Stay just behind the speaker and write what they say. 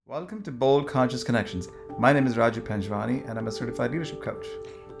Welcome to Bold Conscious Connections. My name is Raju Panjwani and I'm a certified leadership coach.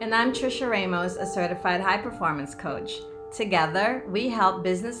 And I'm Trisha Ramos, a certified high performance coach. Together, we help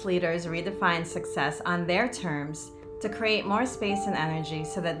business leaders redefine success on their terms to create more space and energy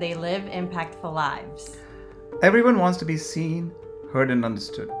so that they live impactful lives. Everyone wants to be seen, heard, and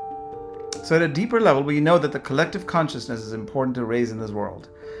understood. So at a deeper level, we know that the collective consciousness is important to raise in this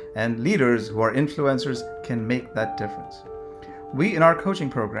world, and leaders who are influencers can make that difference. We, in our coaching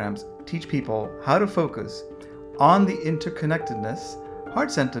programs, teach people how to focus on the interconnectedness,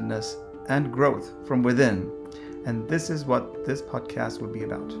 heart-centeredness, and growth from within. And this is what this podcast will be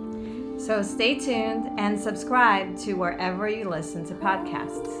about. So stay tuned and subscribe to wherever you listen to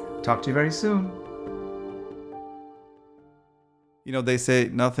podcasts. Talk to you very soon. You know, they say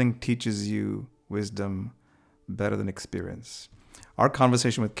nothing teaches you wisdom better than experience. Our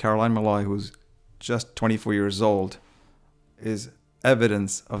conversation with Caroline Malloy, who's just 24 years old, is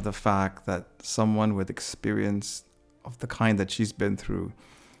evidence of the fact that someone with experience of the kind that she's been through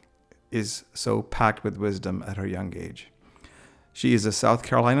is so packed with wisdom at her young age. She is a South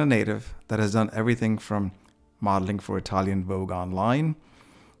Carolina native that has done everything from modeling for Italian Vogue online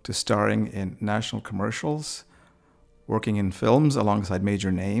to starring in national commercials, working in films alongside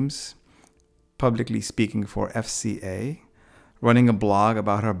major names, publicly speaking for FCA, running a blog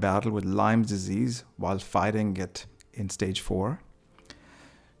about her battle with Lyme disease while fighting it in stage 4.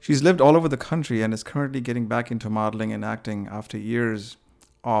 She's lived all over the country and is currently getting back into modeling and acting after years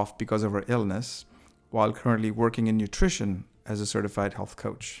off because of her illness, while currently working in nutrition as a certified health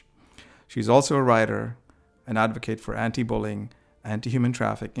coach. She's also a writer, an advocate for anti-bullying, anti-human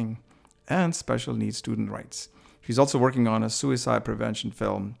trafficking, and special needs student rights. She's also working on a suicide prevention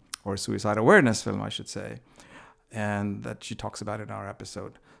film, or suicide awareness film, I should say, and that she talks about in our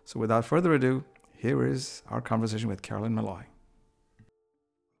episode. So without further ado, here is our conversation with Caroline Malloy.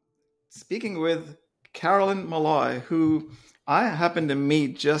 Speaking with Caroline Malloy, who I happened to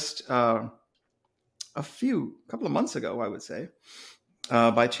meet just a couple of months ago, I would say,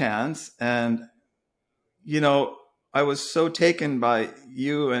 by chance. And, you know, I was so taken by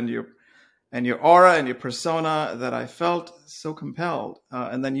you and your aura and your persona that I felt so compelled.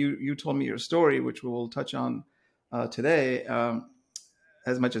 And then you told me your story, which we'll touch on today,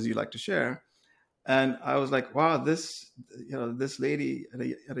 as much as you'd like to share. And I was like, wow, this lady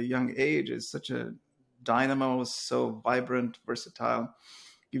at a young age is such a dynamo, so vibrant, versatile.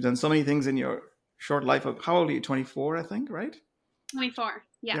 You've done so many things in your short life. How old are you? 24, I think, right? 24,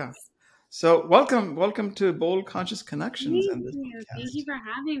 yes. Yeah. So welcome to Bold Conscious Connections. Thank you for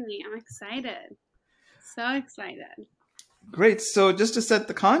having me. I'm excited. So excited. Great. So just to set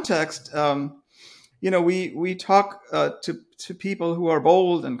the context, we talk to people who are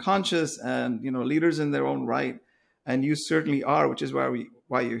bold and conscious and, leaders in their own right. And you certainly are, which is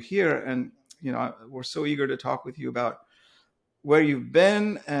why you're here. And, we're so eager to talk with you about where you've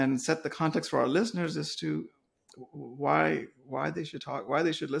been and set the context for our listeners as to why they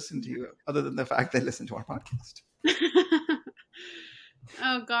should listen to you, other than the fact they listen to our podcast.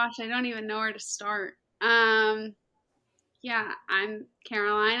 Oh gosh, I don't even know where to start. Yeah, I'm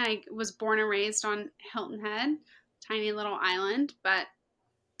Caroline. I was born and raised on Hilton Head, tiny little island, but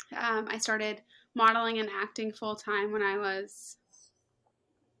I started modeling and acting full time when I was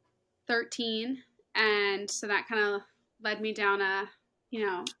 13, and so that kind of led me down a,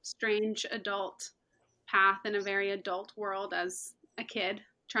 strange adult path in a very adult world as a kid,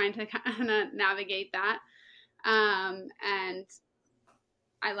 trying to kind of navigate that. And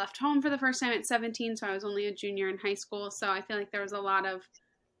I left home for the first time at 17, so I was only a junior in high school. So I feel like there was a lot of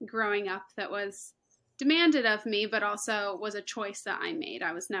growing up that was demanded of me, but also was a choice that I made.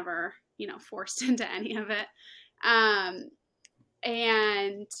 I was never, forced into any of it.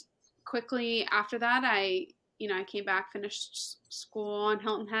 And quickly after that, I came back, finished school on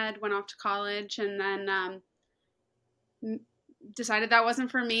Hilton Head, went off to college, and then decided that wasn't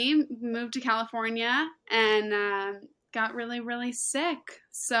for me, moved to California, and got really, really sick.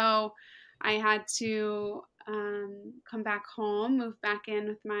 So I had to come back home, move back in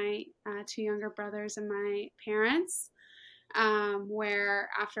with my 2 younger brothers and my parents, where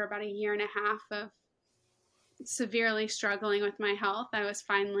after about a year and a half of severely struggling with my health, I was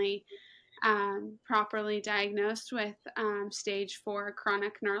finally properly diagnosed with stage 4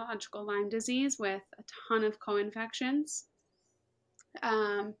 chronic neurological Lyme disease with a ton of co-infections.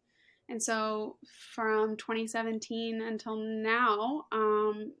 And so from 2017 until now,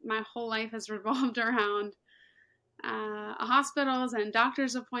 my whole life has revolved around hospitals and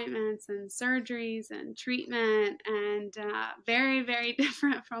doctor's appointments and surgeries and treatment, and very, very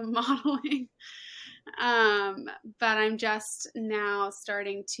different from modeling. But I'm just now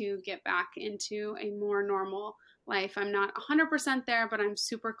starting to get back into a more normal life. I'm not 100% there, but I'm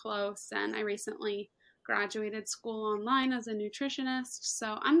super close. And I recently graduated school online as a nutritionist.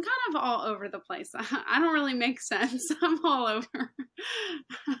 So I'm kind of all over the place. I don't really make sense. I'm all over.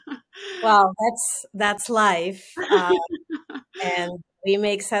 Well, that's life, and we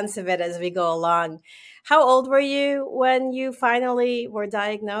make sense of it as we go along. How old were you when you finally were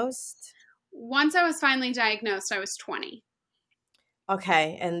diagnosed? Once I was finally diagnosed, I was 20.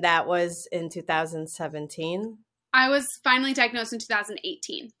 Okay, and that was in 2017? I was finally diagnosed in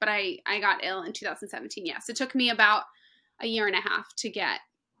 2018, but I got ill in 2017. Yes, it took me about a year and a half to get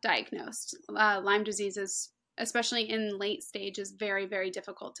diagnosed. Lyme disease is, especially in late stage, is very, very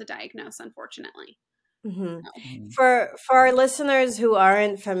difficult to diagnose, unfortunately. Hmm. Mm-hmm. For our listeners who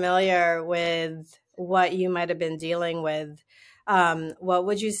aren't familiar with what you might have been dealing with, what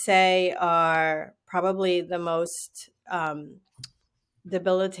would you say are probably the most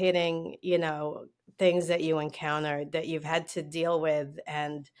debilitating, things that you encountered that you've had to deal with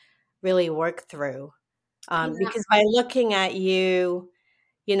and really work through? Yeah. Because by looking at you,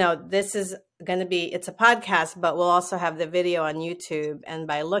 this is going to be, it's a podcast, but we'll also have the video on YouTube. And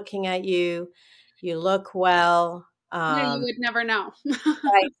by looking at you, you look well. Yeah, you would never know.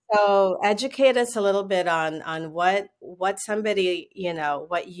 Right. So educate us a little bit on what somebody,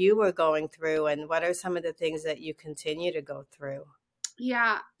 what you were going through and what are some of the things that you continue to go through.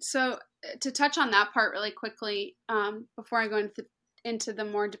 Yeah. So to touch on that part really quickly, before I go into the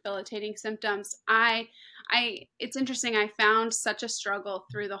more debilitating symptoms, it's interesting. I found such a struggle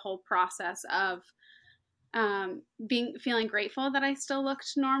through the whole process of feeling grateful that I still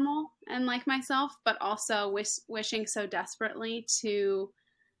looked normal and like myself, but also wishing so desperately to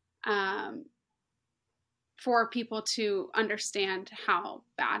for people to understand how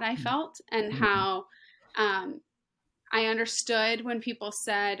bad I felt and how I understood when people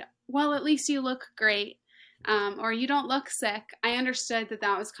said, well, at least you look great, or you don't look sick. I understood that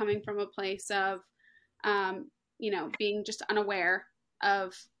that was coming from a place of, being just unaware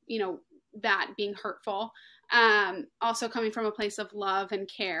of, that being hurtful. Also coming from a place of love and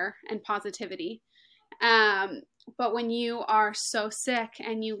care and positivity. But when you are so sick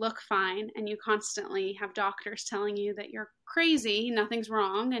and you look fine and you constantly have doctors telling you that you're crazy, nothing's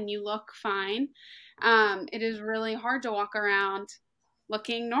wrong, and you look fine, it is really hard to walk around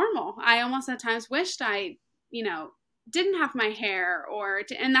looking normal. I almost at times wished I, didn't have my hair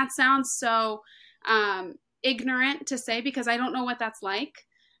and that sounds so ignorant to say because I don't know what that's like.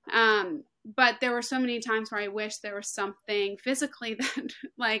 But there were so many times where I wish there was something physically that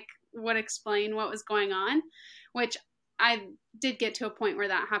like would explain what was going on, which I did get to a point where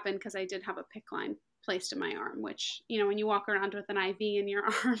that happened because I did have a PICC line placed in my arm, which, when you walk around with an IV in your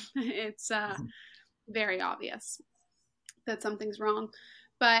arm, it's very obvious that something's wrong.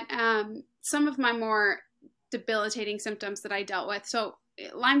 But some of my more debilitating symptoms that I dealt with. So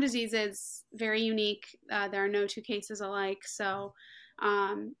Lyme disease is very unique. There are no two cases alike. So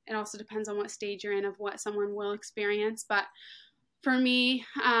it also depends on what stage you're in of what someone will experience. But for me,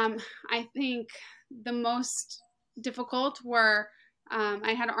 I think the most difficult were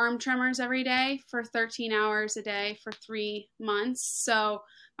I had arm tremors every day for 13 hours a day for 3 months. So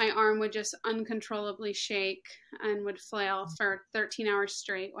my arm would just uncontrollably shake and would flail for 13 hours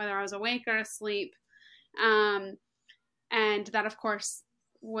straight, whether I was awake or asleep. And that, of course,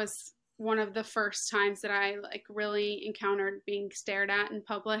 was one of the first times that I like really encountered being stared at in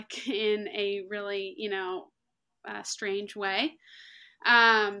public in a really, strange way.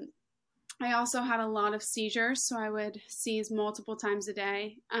 I also had a lot of seizures, so I would seize multiple times a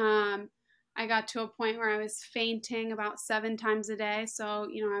day. I got to a point where I was fainting about 7 times a day, so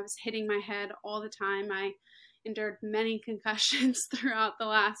I was hitting my head all the time. I endured many concussions throughout the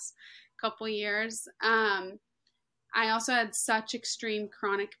last couple years. I also had such extreme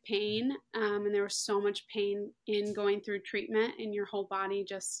chronic pain, and there was so much pain in going through treatment in your whole body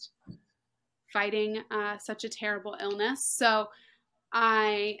just fighting such a terrible illness. So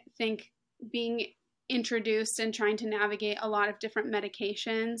I think being introduced and trying to navigate a lot of different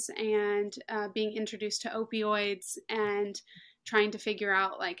medications and being introduced to opioids and trying to figure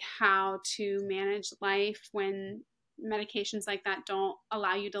out like how to manage life when medications like that don't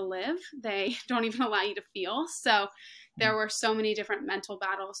allow you to live. They don't even allow you to feel. So there were so many different mental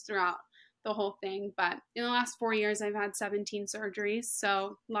battles throughout the whole thing. But in the last 4 years, I've had 17 surgeries.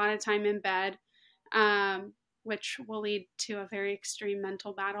 So a lot of time in bed, which will lead to a very extreme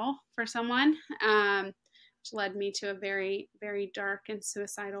mental battle for someone, which led me to a very, very dark and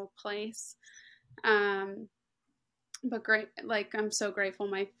suicidal place. But great, like I'm so grateful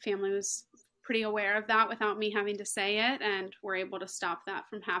my family was pretty aware of that without me having to say it, and were able to stop that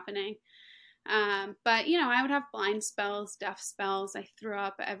from happening. But I would have blind spells, deaf spells. I threw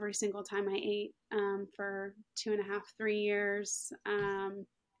up every single time I ate for 2.5, 3 years.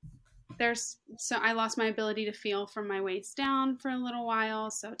 So I lost my ability to feel from my waist down for a little while.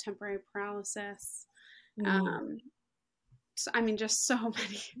 So temporary paralysis. So, I mean, just so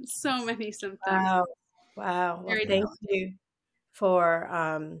many symptoms. Wow. Well, Very thank delicate. you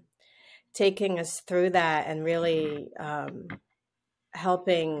for taking us through that and really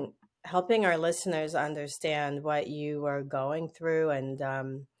helping our listeners understand what you were going through. And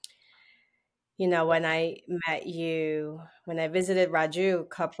when I met you, when I visited Raju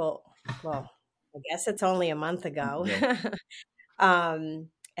I guess it's only a month ago. And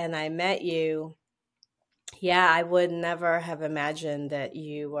I met you. Yeah, I would never have imagined that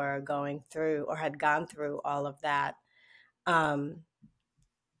you were going through or had gone through all of that.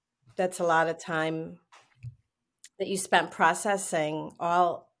 That's a lot of time that you spent processing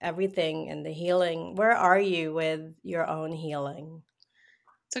everything and the healing. Where are you with your own healing?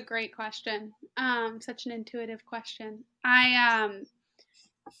 It's a great question. Such an intuitive question. I'm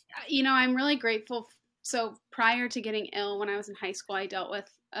really grateful. So prior to getting ill, when I was in high school, I dealt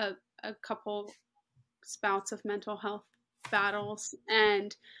with a couple spouts of mental health battles.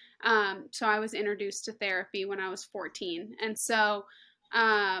 And so I was introduced to therapy when I was 14. And so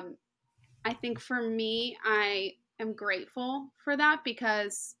I think for me, I am grateful for that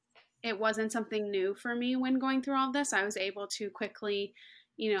because it wasn't something new for me when going through all this. I was able to quickly,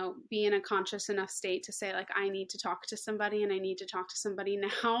 be in a conscious enough state to say, like, I need to talk to somebody and I need to talk to somebody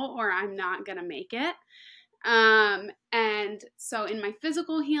now or I'm not going to make it. And so in my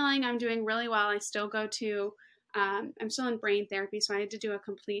physical healing, I'm doing really well. I still go to, I'm still in brain therapy. So I had to do a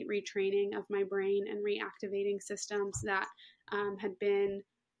complete retraining of my brain and reactivating systems that had been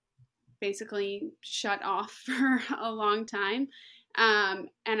basically shut off for a long time. And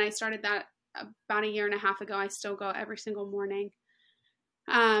I started that about 1.5 years ago. I still go every single morning.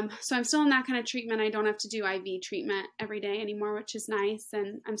 So I'm still in that kind of treatment. I don't have to do IV treatment every day anymore, which is nice.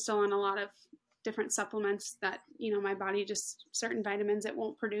 And I'm still on a lot of different supplements that, my body just certain vitamins it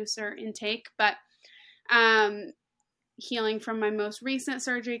won't produce or intake. But healing from my most recent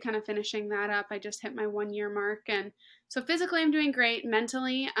surgery, kind of finishing that up. I just hit my 1-year mark. And so physically I'm doing great.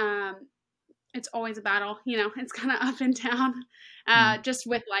 Mentally, it's always a battle, it's kind of up and down, just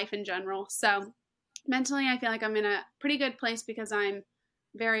with life in general. So mentally, I feel like I'm in a pretty good place because I'm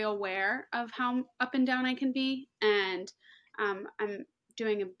very aware of how up and down I can be. And I'm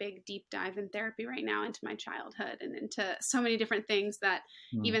doing a big deep dive in therapy right now into my childhood and into so many different things that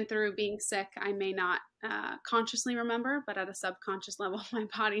even through being sick, I may not consciously remember, but at a subconscious level, my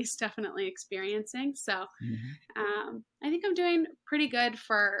body's definitely experiencing. So I think I'm doing pretty good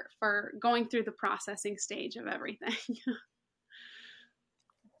for going through the processing stage of everything.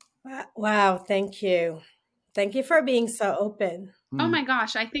 Wow. Thank you. Thank you for being so open. Oh my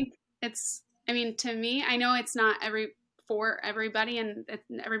gosh. I think to me, I know it's not for everybody and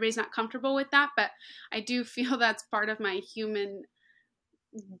everybody's not comfortable with that, but I do feel that's part of my human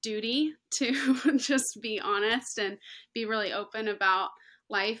duty to just be honest and be really open about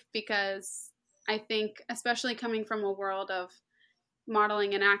life, because I think, especially coming from a world of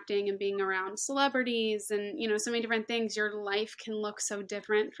modeling and acting and being around celebrities and so many different things, your life can look so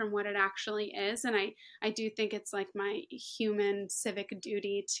different from what it actually is. And I do think it's like my human civic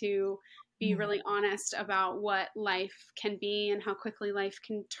duty to be really honest about what life can be and how quickly life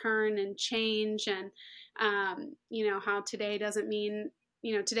can turn and change, and how today doesn't mean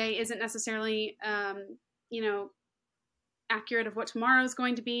today isn't necessarily accurate of what tomorrow is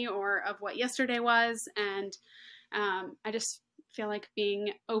going to be or of what yesterday was. And I just feel like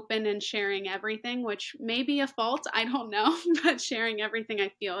being open and sharing everything, which may be a fault, I don't know, but sharing everything I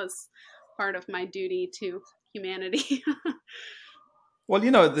feel is part of my duty to humanity. Well,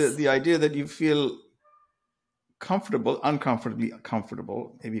 the idea that you feel uncomfortably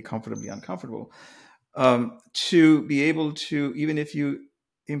comfortable, maybe comfortably uncomfortable, to be able to, even if you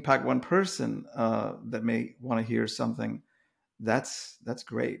impact one person that may want to hear something, that's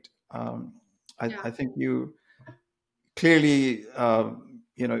great. I think you clearly,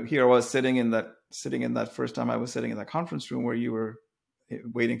 here I was sitting in that first time I was sitting in that conference room where you were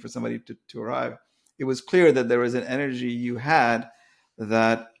waiting for somebody to arrive. It was clear that there was an energy you had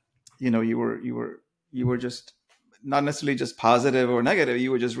that, you were just not necessarily just positive or negative.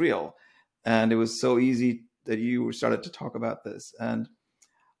 You were just real. And it was so easy that you started to talk about this. And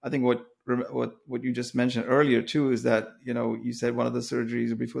I think what you just mentioned earlier too is that, you said one of the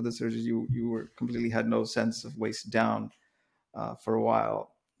surgeries or before the surgeries, you were completely had no sense of waist down for a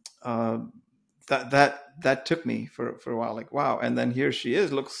while. that took me for a while, like, wow. And then here she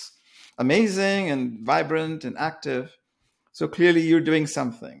is, looks amazing and vibrant and active. So clearly you're doing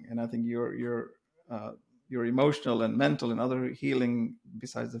something. And I think your emotional and mental and other healing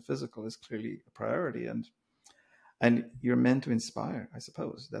besides the physical is clearly a priority. And you're meant to inspire, I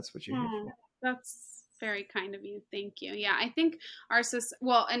suppose. That's what you're here for. That's very kind of you. Thank you. Yeah, I think our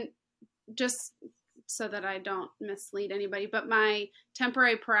well, and just so that I don't mislead anybody, but my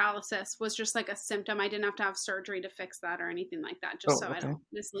temporary paralysis was just like a symptom. I didn't have to have surgery to fix that or anything like that, just I don't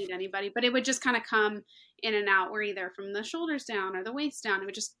mislead anybody. But it would just kind of come in and out, where either from the shoulders down or the waist down, it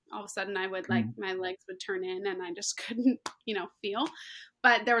would just all of a sudden I would like my legs would turn in and I just couldn't, feel.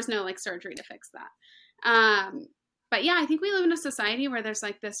 But there was no like surgery to fix that. But yeah, I think we live in a society where there's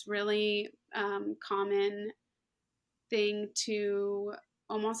like this really common thing to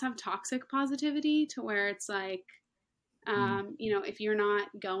almost have toxic positivity, to where it's like, if you're not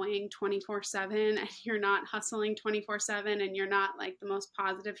going 24/7 and you're not hustling 24/7 and you're not like the most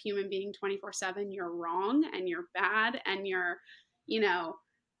positive human being 24/7, you're wrong and you're bad and you're, a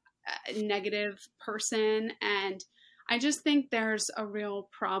negative person. And I just think there's a real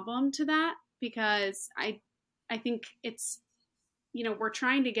problem to that, because I think it's, we're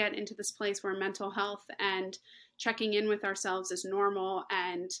trying to get into this place where mental health and checking in with ourselves is normal,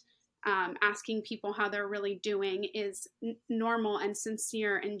 and asking people how they're really doing is normal and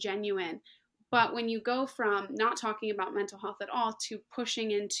sincere and genuine. But when you go from not talking about mental health at all to pushing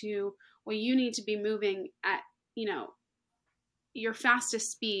into, well, you need to be moving at, your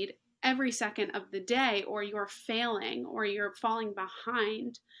fastest speed every second of the day, or you're failing or you're falling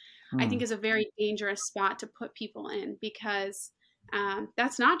behind, I think is a very dangerous spot to put people in, because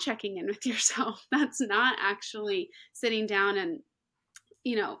that's not checking in with yourself. That's not actually sitting down and,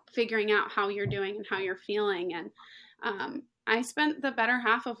 figuring out how you're doing and how you're feeling. And I spent the better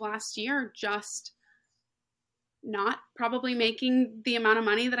half of last year just not probably making the amount of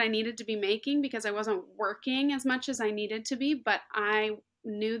money that I needed to be making, because I wasn't working as much as I needed to be. But I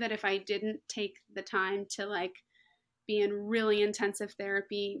knew that if I didn't take the time to like be in really intensive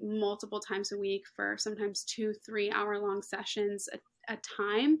therapy multiple times a week for sometimes 2-3 hour long sessions a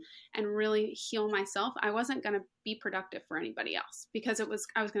time, and really heal myself, I wasn't going to be productive for anybody else, because I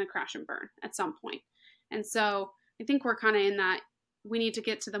was going to crash and burn at some point. And so I think we're kind of in that, we need to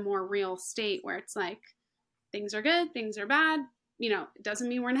get to the more real state where it's like, things are good, things are bad. It doesn't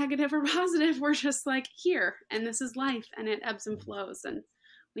mean we're negative or positive. We're just like here, and this is life, and it ebbs and flows. And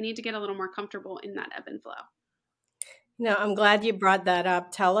we need to get a little more comfortable in that ebb and flow. I'm glad you brought that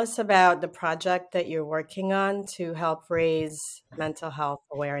up. Tell us about the project that you're working on to help raise mental health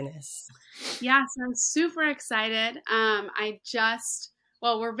awareness. Yes, I'm super excited.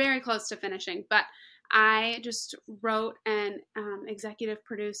 We're very close to finishing, but I just wrote and executive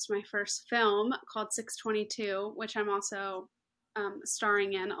produced my first film called 622, which I'm also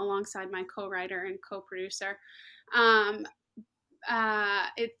starring in alongside my co-writer and co-producer.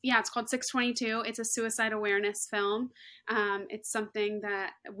 It's called 622. It's a suicide awareness film. It's something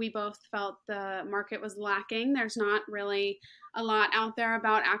that we both felt the market was lacking. There's not really a lot out there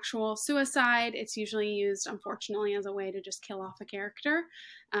about actual suicide. It's usually used, unfortunately, as a way to just kill off a character.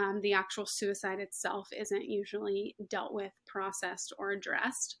 The actual suicide itself isn't usually dealt with, processed, or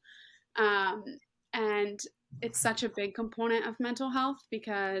addressed. And it's such a big component of mental health,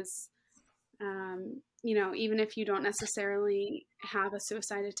 because even if you don't necessarily have a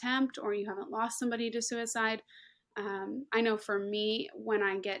suicide attempt or you haven't lost somebody to suicide, I know for me, when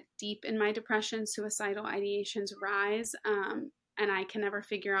I get deep in my depression, suicidal ideations rise, and I can never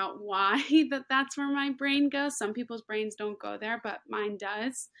figure out why that's where my brain goes. Some people's brains don't go there, but mine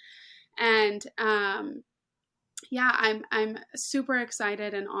does. And I'm super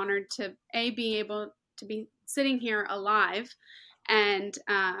excited and honored to be able to be sitting here alive, and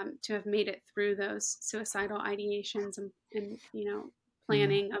to have made it through those suicidal ideations and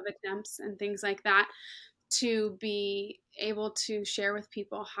planning of attempts and things like that, to be able to share with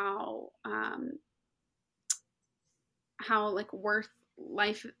people how like worth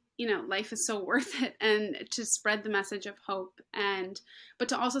life, life is so worth it, and to spread the message of hope, but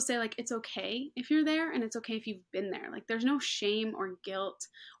to also say, like, it's okay if you're there, and it's okay if you've been there. Like, there's no shame or guilt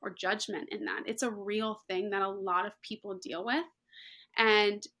or judgment in that. It's a real thing that a lot of people deal with.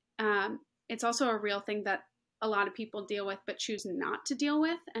 And it's also a real thing that a lot of people deal with but choose not to deal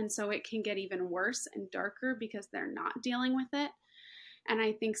with. And so it can get even worse and darker because they're not dealing with it. And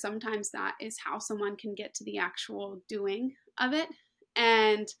I think sometimes that is how someone can get to the actual doing of it.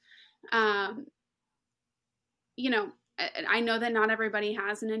 And, I know that not everybody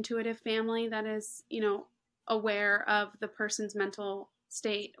has an intuitive family that is, aware of the person's mental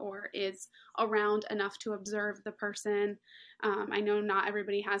state or is around enough to observe the person. I know not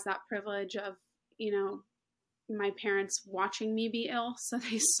everybody has that privilege of, my parents watching me be ill, so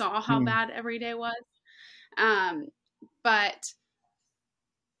they saw how Hmm. bad every day was. But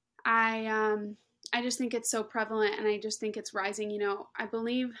I just think it's so prevalent, and I just think it's rising. I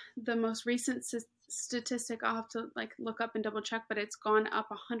believe the most recent statistic, I'll have to look up and double check, but it's gone up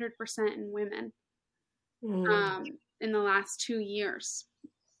 100% in women in the last 2 years.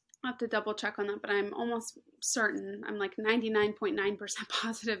 I'll have to double check on that, but I'm almost certain. I'm like 99.9%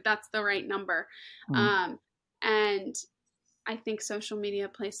 positive that's the right number. Hmm. And I think social media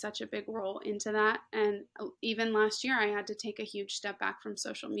plays such a big role into that. And even last year, I had to take a huge step back from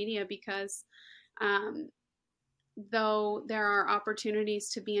social media because though there are opportunities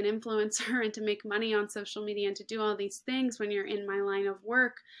to be an influencer and to make money on social media and to do all these things when you're in my line of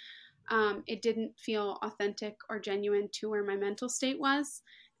work, it didn't feel authentic or genuine to where my mental state was.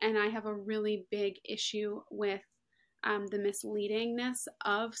 And I have a really big issue with the misleadingness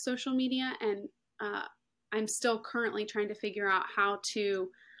of social media. And I'm still currently trying to figure out how to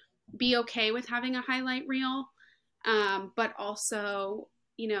be okay with having a highlight reel, but also,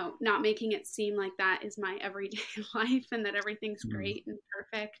 not making it seem like that is my everyday life and that everything's Hmm. great and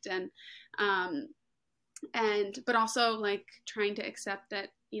perfect. But also like trying to accept that,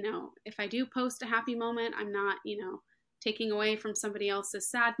 if I do post a happy moment, I'm not, taking away from somebody else's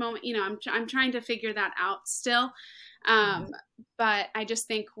sad moment. I'm trying to figure that out still. But I just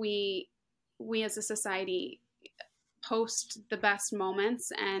think we as a society post the best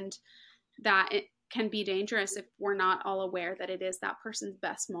moments, and that it can be dangerous if we're not all aware that it is that person's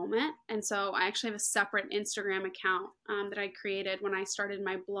best moment. And so I actually have a separate Instagram account that I created when I started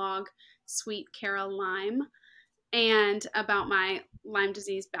my blog, Sweet Cara Lyme, and about my Lyme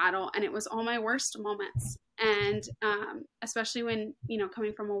disease battle. And it was all my worst moments. And especially when,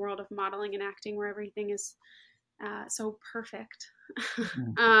 coming from a world of modeling and acting where everything is so perfect,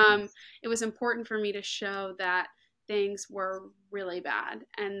 Hmm. it was important for me to show that things were really bad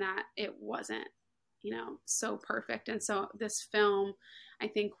and that it wasn't, so perfect. And so this film, I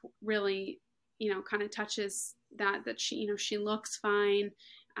think, really, kind of touches that she looks fine.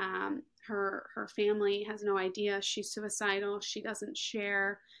 Her family has no idea she's suicidal. She doesn't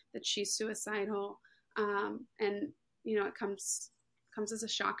share that she's suicidal. And, it comes as a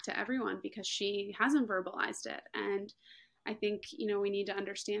shock to everyone because she hasn't verbalized it. And I think, we need to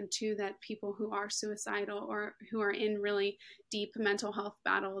understand too that people who are suicidal or who are in really deep mental health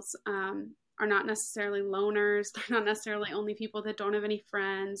battles are not necessarily loners. They're not necessarily only people that don't have any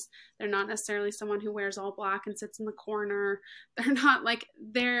friends. They're not necessarily someone who wears all black and sits in the corner. They're not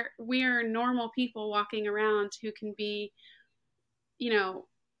we're normal people walking around who can be,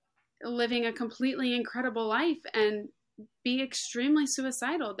 living a completely incredible life and be extremely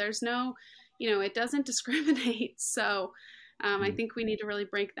suicidal. There's no, it doesn't discriminate. So I think we need to really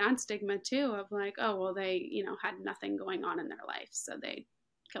break that stigma too of like, oh, well, they, had nothing going on in their life, so they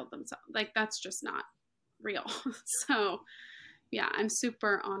killed themselves. Like, that's just not real. So yeah, I'm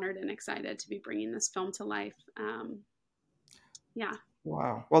super honored and excited to be bringing this film to life. Yeah.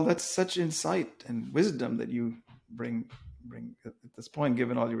 Wow. Well, that's such insight and wisdom that you bring at this point,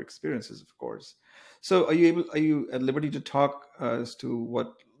 given all your experiences, of course. So, are you at liberty to talk as to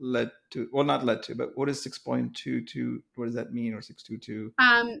what led to, well, not led to, but what is 6.22? What does that mean, or 622?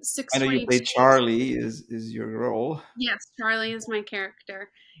 I know you 622. played Charlie. Is your role? Yes, Charlie is my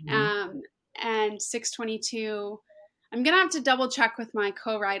character. Mhm. Um, and 622, I'm going to have to double check with my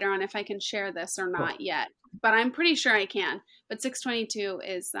co-writer on if I can share this or Oh, not yet, but I'm pretty sure I can. But 622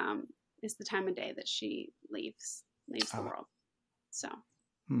 is the time of day that she leaves the ah, world. So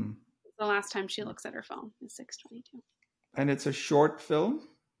hmm. the last time she looks at her phone is 622. And it's a short film.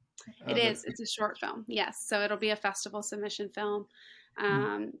 It That. is. It's a short film. Yes. So it'll be a festival submission film.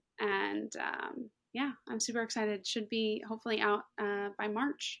 Hmm. Yeah, I'm super excited. It should be hopefully out by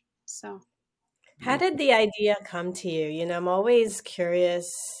March. So How did Beautiful. the idea come to you? I'm always curious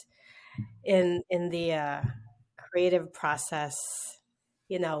in the creative process,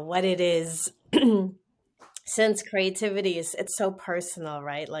 what it is. Since creativity is it's so personal,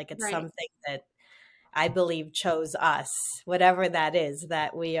 right? Like it's right. something that I believe chose us, whatever that is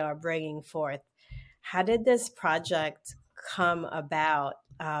that we are bringing forth. How did this project come about?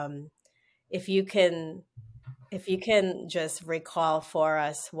 If you can, if you can just recall for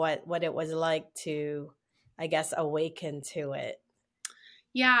us what it was like to, I guess, awaken to it.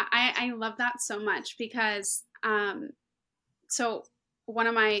 Yeah, I love that so much because so one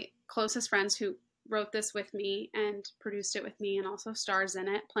of my closest friends who wrote this with me and produced it with me and also stars in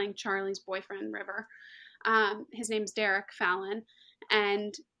it, playing Charlie's boyfriend, River. His name's Derek Fallon.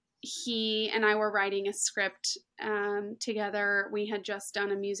 And he and I were writing a script together. We had just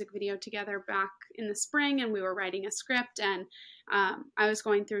done a music video together back in the spring, and we were writing a script. And I was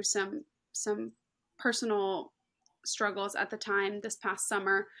going through some personal struggles at the time this past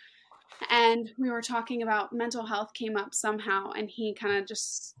summer, and we were talking about mental health came up somehow, and he kind of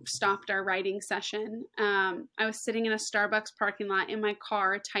just stopped our writing session. I was sitting in a Starbucks parking lot in my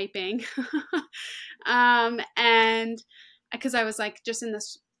car typing, and because I was like just in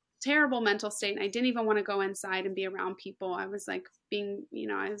this terrible mental state, and I didn't even want to go inside and be around people. I was like being,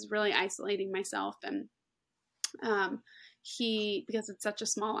 I was really isolating myself. And because it's such a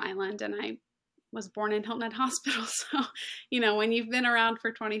small island, and I was born in Hilton Head Hospital. So, when you've been around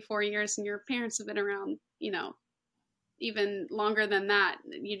for 24 years and your parents have been around, even longer than that,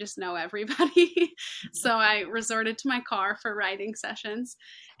 you just know everybody. So I resorted to my car for writing sessions.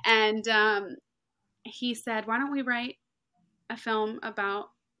 And he said, why don't we write a film about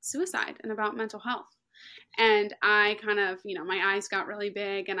suicide and about mental health? And I kind of, my eyes got really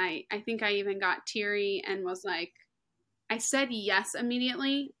big, and I think I even got teary and was like, I said yes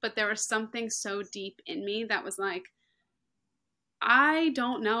immediately, but there was something so deep in me that was like, I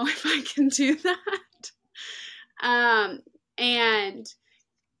don't know if I can do that.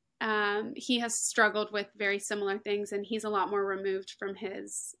 He has struggled with very similar things, and he's a lot more removed from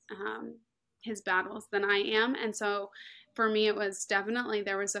his battles than I am. And so for me, it was definitely,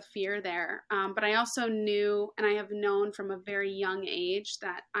 there was a fear there. But I also knew, and I have known from a very young age,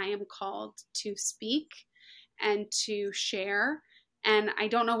 that I am called to speak and to share. And I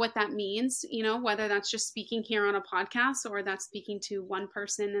don't know what that means, whether that's just speaking here on a podcast, or that's speaking to one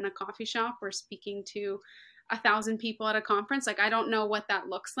person in a coffee shop, or speaking to 1,000 people at a conference. Like, I don't know what that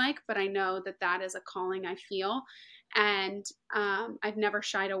looks like, but I know that that is a calling I feel. And I've never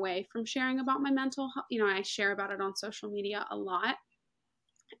shied away from sharing about my mental health. I share about it on social media a lot.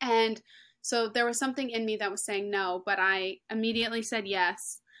 And so there was something in me that was saying no, but I immediately said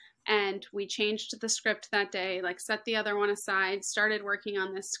yes. And we changed the script that day, like set the other one aside, started working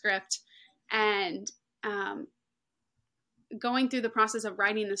on this script. And going through the process of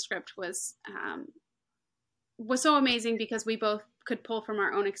writing the script was so amazing, because we both could pull from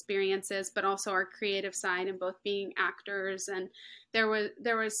our own experiences, but also our creative side, and both being actors. And it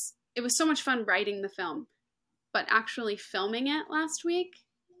was so much fun writing the film, but actually filming it last week,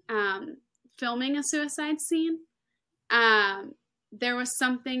 filming a suicide scene, there was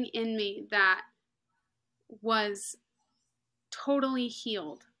something in me that was totally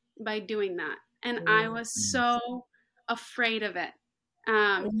healed by doing that. And I was so afraid of it.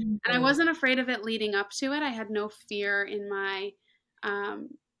 And I wasn't afraid of it leading up to it. I had no fear in my, I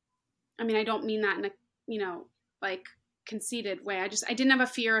don't mean that in a, like conceited way. I didn't have a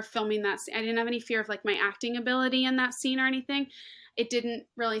fear of filming that scene. I didn't have any fear of like my acting ability in that scene or anything. It didn't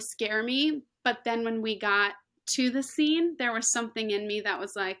really scare me. But then when we got to the scene, there was something in me that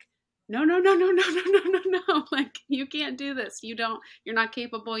was like, no, like, you can't do this. You're not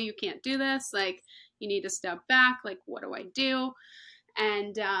capable. You can't do this. Like, you need to step back. Like, what do I do?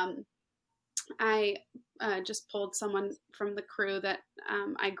 And I just pulled someone from the crew that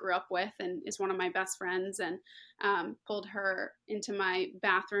I grew up with and is one of my best friends, and pulled her into my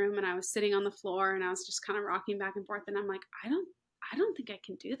bathroom, and I was sitting on the floor, and I was just kind of rocking back and forth, and I'm like, I don't think I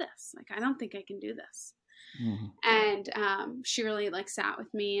can do this. Like, I don't think I can do this. Mm-hmm. And she really like sat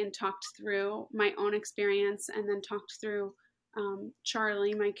with me and talked through my own experience, and then talked through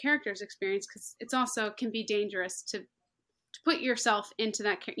Charlie, my character's experience, because it's also can be dangerous to put yourself into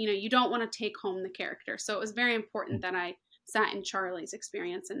that, you don't want to take home the character. So it was very important that I sat in Charlie's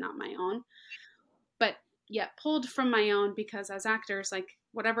experience and not my own, but yet pulled from my own, because as actors, like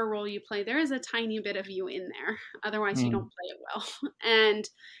whatever role you play, there is a tiny bit of you in there. Otherwise you don't play it well.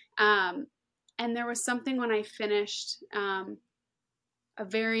 And there was something when I finished a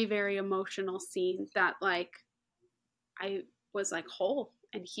very, very emotional scene that like, I was like whole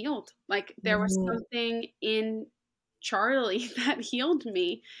and healed. Like there was something in Charlie that healed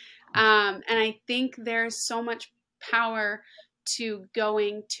me. And I think there's so much power to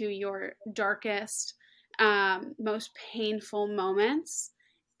going to your darkest, most painful moments,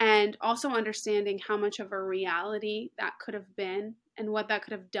 and also understanding how much of a reality that could have been, and what that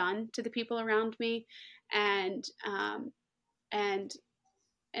could have done to the people around me, and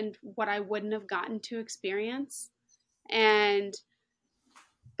what I wouldn't have gotten to experience.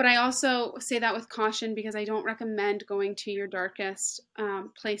 But I also say that with caution, because I don't recommend going to your darkest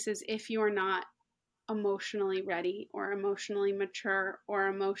places if you are not emotionally ready, or emotionally mature, or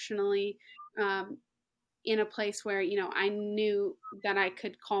emotionally in a place where, I knew that I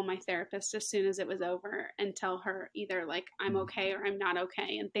could call my therapist as soon as it was over and tell her either like I'm okay or I'm not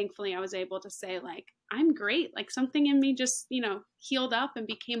okay. And thankfully I was able to say like, I'm great. Like something in me just, healed up and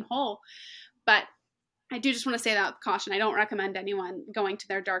became whole. But I do just want to say that with caution. I don't recommend anyone going to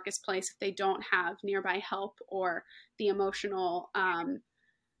their darkest place if they don't have nearby help or the emotional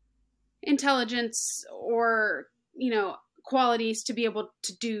intelligence or, qualities to be able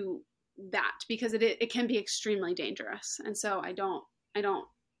to do that, because it can be extremely dangerous. And so I don't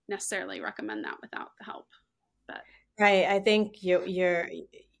necessarily recommend that without the help. But right, I think you're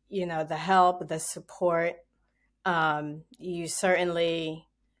the help, the support, you certainly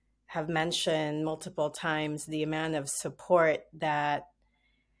have mentioned multiple times the amount of support that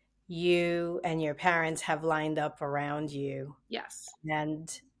you and your parents have lined up around you. yes.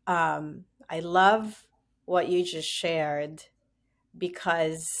 And I love what you just shared,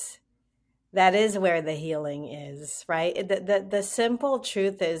 because that is where the healing is, right? The simple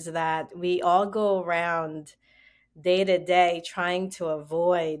truth is that we all go around day to day trying to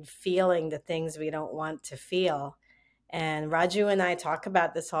avoid feeling the things we don't want to feel. And Raju and I talk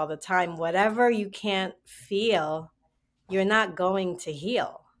about this all the time. Whatever you can't feel, you're not going to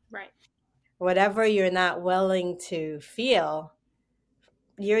heal. Right. Whatever you're not willing to feel,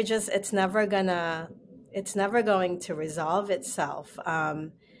 it's never going to resolve itself.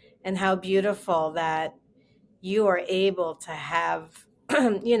 And how beautiful that you are able to have,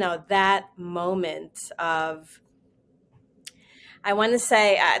 that moment of, I want to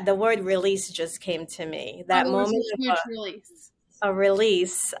say the word release just came to me. That it was moment a huge release. A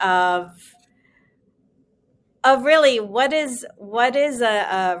release of really what is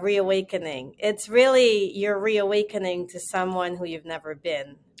a reawakening. It's really you're reawakening to someone who you've never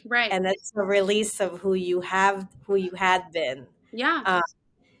been, right? And it's a release of who you had been. Yeah.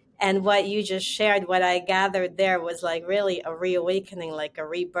 And what you just shared, what I gathered there was like really a reawakening, like a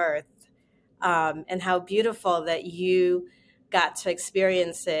rebirth, and how beautiful that you got to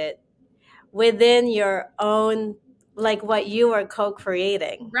experience it within your own, like what you were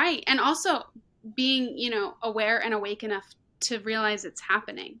co-creating. Right. And also being, aware and awake enough to realize it's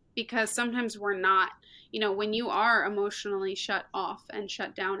happening, because sometimes we're not, when you are emotionally shut off and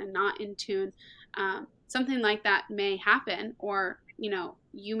shut down and not in tune, something like that may happen, or,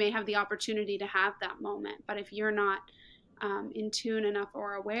 you may have the opportunity to have that moment. But if you're not in tune enough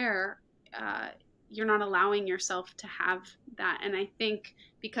or aware, you're not allowing yourself to have that. And I think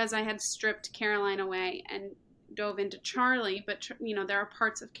because I had stripped Caroline away and dove into Charlie, but there are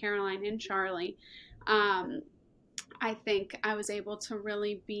parts of Caroline in Charlie, I think I was able to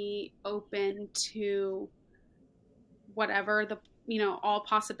really be open to whatever the all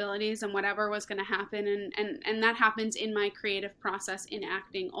possibilities and whatever was going to happen, and that happens in my creative process in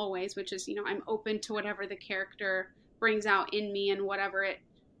acting always, which is I'm open to whatever the character brings out in me and whatever it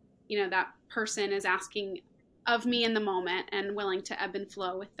that person is asking of me in the moment, and willing to ebb and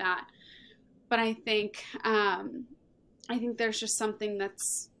flow with that. But I think there's just something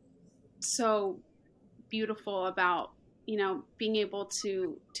that's so beautiful about being able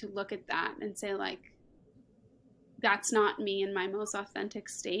to look at that and say like, that's not me in my most authentic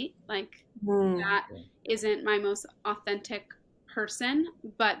state. Like that isn't my most authentic person,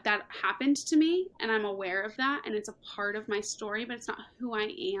 but that happened to me and I'm aware of that, and it's a part of my story, but it's not who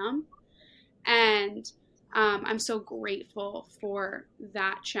I am. And I'm so grateful for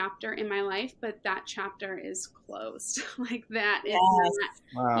that chapter in my life, but that chapter is closed. Like that is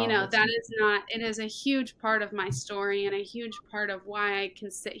not, that is not, it is a huge part of my story and a huge part of why I can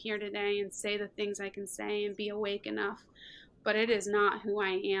sit here today and say the things I can say and be awake enough, but it is not who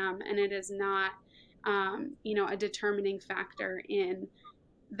I am. And it is not, a determining factor in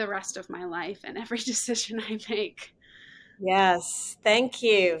the rest of my life and every decision I make. Yes. Thank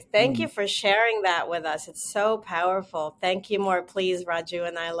you. Thank you for sharing that with us. It's so powerful. Thank you, more please, Raju.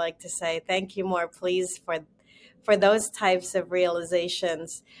 And I like to say thank you, more please, for those types of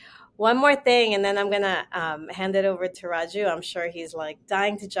realizations. One more thing, and then I'm going to hand it over to Raju. I'm sure he's like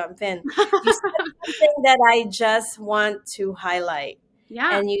dying to jump in. You said something that I just want to highlight.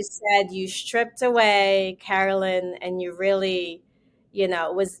 Yeah. And you said you stripped away Carolyn and you really, you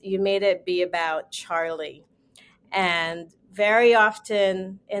made it be about Charlie. And very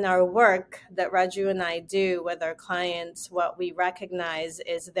often in our work that Raju and I do with our clients, what we recognize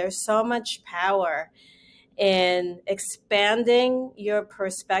is there's so much power in expanding your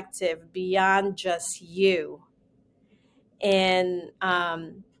perspective beyond just you, in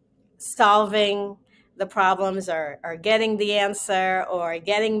solving the problems or getting the answer or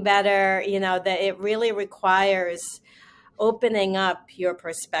getting better, that it really requires opening up your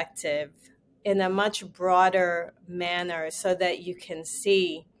perspective in a much broader manner so that you can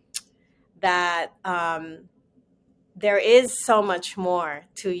see that there is so much more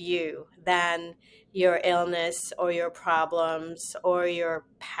to you than your illness or your problems or your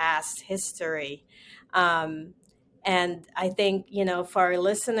past history. And I think, for our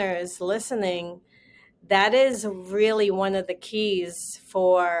listeners listening, that is really one of the keys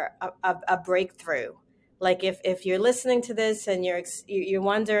for a breakthrough. Like if you're listening to this and you're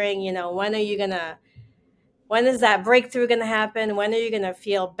wondering, when is that breakthrough going to happen? When are you going to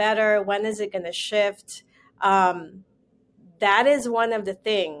feel better? When is it going to shift? That is one of the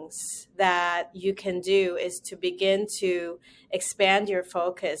things that you can do, is to begin to expand your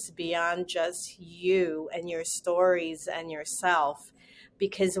focus beyond just you and your stories and yourself.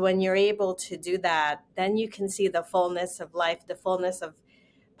 Because when you're able to do that, then you can see the fullness of life, the fullness of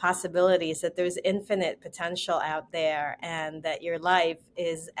possibilities, that there's infinite potential out there, and that your life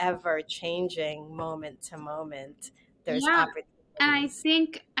is ever changing moment to moment. There's Yeah. And opportunities.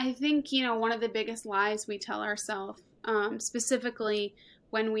 I think, one of the biggest lies we tell ourselves, specifically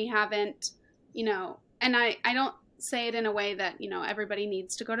when we haven't, and I don't say it in a way that, everybody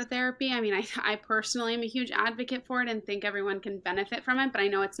needs to go to therapy. I mean, I personally am a huge advocate for it and think everyone can benefit from it, but I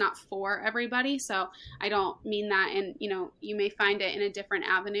know it's not for everybody. So I don't mean that. And, you may find it in a different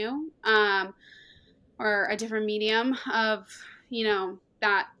avenue, or a different medium of,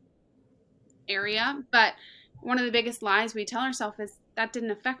 that area. But one of the biggest lies we tell ourselves is that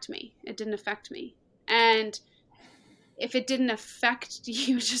didn't affect me. It didn't affect me. And if it didn't affect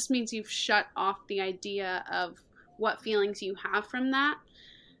you, it just means you've shut off the idea of what feelings you have from that.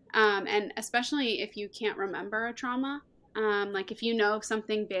 And especially if you can't remember a trauma, like if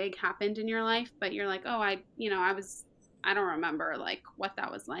something big happened in your life, but you're like, oh, I don't remember like what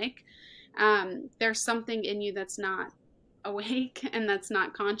that was like. There's something in you that's not awake and that's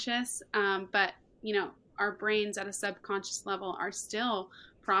not conscious. But our brains at a subconscious level are still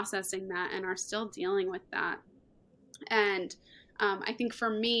processing that and are still dealing with that. And I think for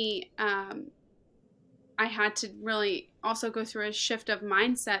me, I had to really also go through a shift of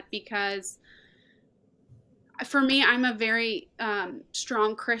mindset, because for me, I'm a very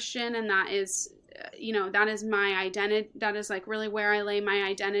strong Christian, and that is, that is my identity. That is like really where I lay my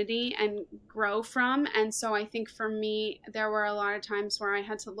identity and grow from. And so I think for me, there were a lot of times where I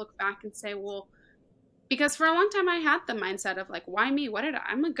had to look back and say, well, because for a long time I had the mindset of like, why me?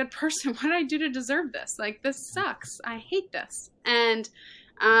 I'm a good person. What did I do to deserve this? Like, this sucks. I hate this. And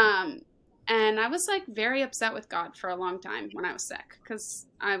I was like very upset with God for a long time when I was sick, because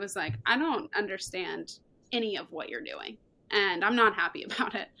I was like, I don't understand any of what you're doing, and I'm not happy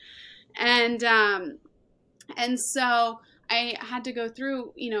about it. And so I had to go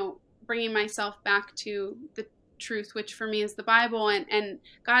through, bringing myself back to the truth, which for me is the Bible. And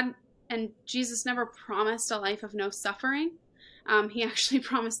God and Jesus never promised a life of no suffering. He actually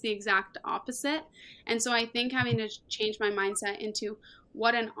promised the exact opposite. And so I think having to change my mindset into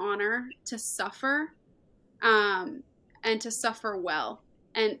what an honor to suffer, and to suffer well.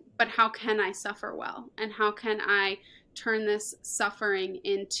 But how can I suffer well? And how can I turn this suffering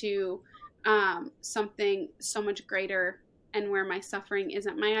into something so much greater, and where my suffering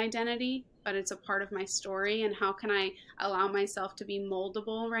isn't my identity, but it's a part of my story? And how can I allow myself to be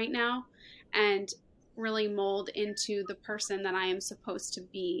moldable right now and really mold into the person that I am supposed to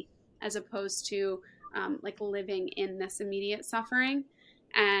be, as opposed to like living in this immediate suffering.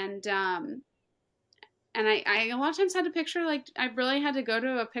 And I a lot of times had to picture, like, I really had to go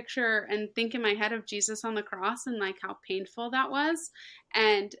to a picture and think in my head of Jesus on the cross and like how painful that was,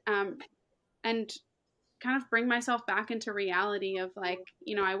 and kind of bring myself back into reality of like,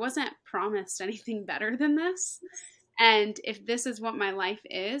 I wasn't promised anything better than this. And if this is what my life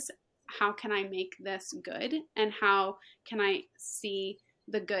is, how can I make this good? And how can I see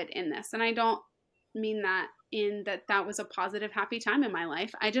the good in this? And I don't mean that in that was a positive, happy time in my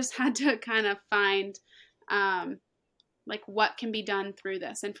life. I just had to kind of find like what can be done through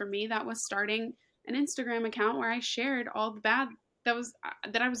this. And for me, that was starting an Instagram account where I shared all the bad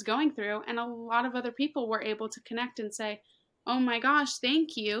that I was going through, and a lot of other people were able to connect and say, oh my gosh, thank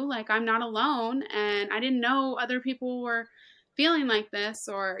you, like I'm not alone, and I didn't know other people were feeling like this,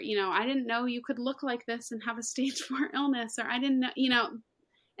 or I didn't know you could look like this and have a stage 4 illness, or I didn't know.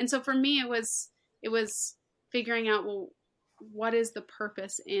 And so for me, it was figuring out, well, what is the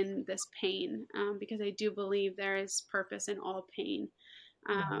purpose in this pain, because I do believe there is purpose in all pain.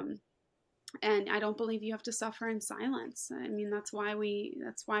 And I don't believe you have to suffer in silence. I mean, that's why we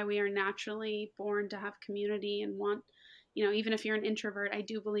are naturally born to have community and want, even if you're an introvert, I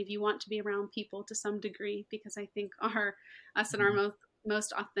do believe you want to be around people to some degree, because I think us in our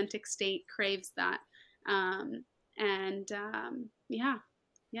most authentic state craves that. Yeah.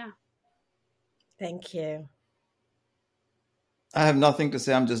 Thank you. I have nothing to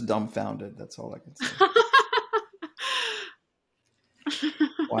say. I'm just dumbfounded. That's all I can say.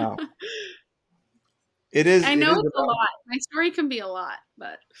 Wow. It is. I know It is it's a lot. My story can be a lot,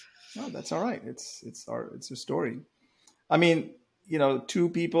 but no, that's all right. It's a story. I mean, two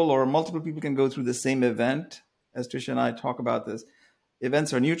people or multiple people can go through the same event. As Trisha and I talk about this,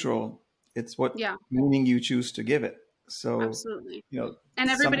 events are neutral. It's what meaning you choose to give it. So absolutely. And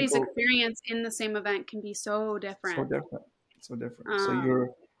everybody's experience in the same event can be so different. So different. So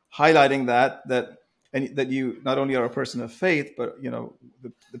you're highlighting that you not only are a person of faith, but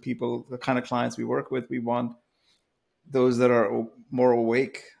the people, the kind of clients we work with, we want those that are more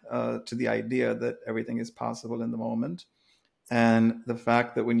awake to the idea that everything is possible in the moment, and the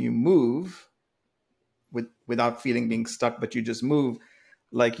fact that when you move without feeling being stuck, but you just move,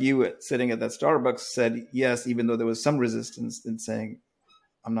 like you sitting at that Starbucks said yes, even though there was some resistance in saying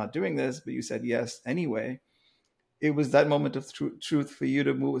I'm not doing this, but you said yes anyway. It was that moment of truth for you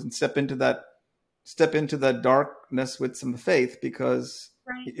to move and step into that darkness with some faith, because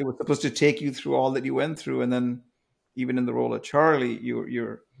it was supposed to take you through all that you went through. And then even in the role of Charlie,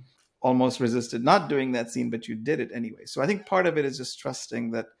 you're almost resisted not doing that scene, but you did it anyway. So I think part of it is just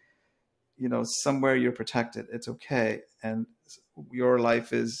trusting that, somewhere you're protected. It's okay. And your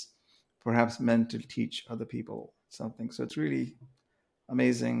life is perhaps meant to teach other people something. So it's really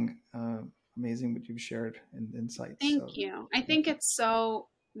amazing what you've shared in insights. Thank you. I think it's so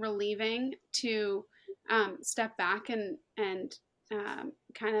relieving to step back and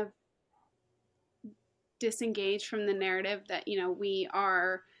kind of disengage from the narrative that we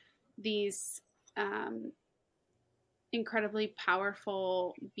are these incredibly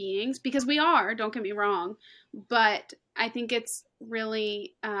powerful beings, because we are, don't get me wrong, but I think it's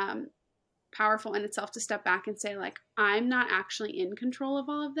really powerful in itself to step back and say, like, I'm not actually in control of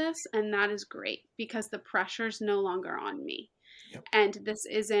all of this, and that is great, because the pressure's no longer on me. Yep. And this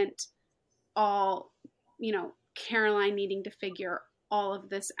isn't all Caroline needing to figure all of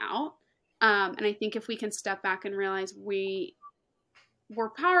this out. And I think if we can step back and realize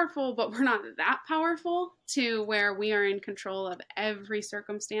we're powerful, but we're not that powerful, to where we are in control of every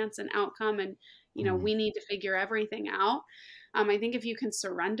circumstance and outcome, and we need to figure everything out. I think if you can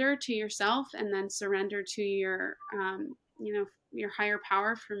surrender to yourself and then surrender to your your higher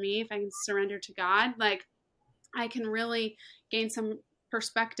power, for me, if I can surrender to God, like, I can really gain some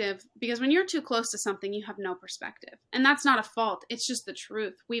perspective, because when you're too close to something, you have no perspective, and that's not a fault. It's just the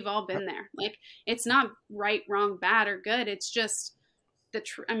truth. We've all been there. Like, it's not right, wrong, bad, or good. It's just the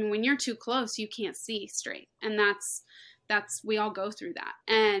truth. I mean, when you're too close, you can't see straight, and that's we all go through that.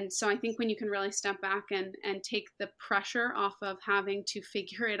 And so I think when you can really step back and take the pressure off of having to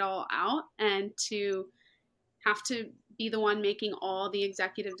figure it all out and to have to be the one making all the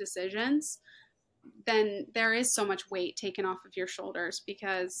executive decisions, then there is so much weight taken off of your shoulders.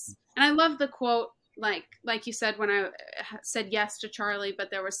 Because, and I love the quote, like you said, when I said yes to Charlie,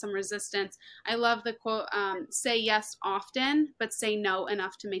 but there was some resistance. I love the quote, say yes often, but say no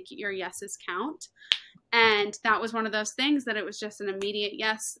enough to make your yeses count. And that was one of those things that it was just an immediate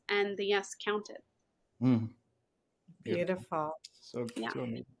yes, and the yes counted. Beautiful. So,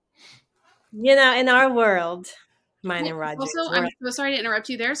 in our world, mine and Roger's. Also, I'm so sorry to interrupt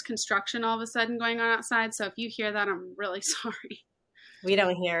you. There's construction all of a sudden going on outside. So if you hear that, I'm really sorry. We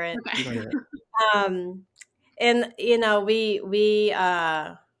don't hear it. Okay. And we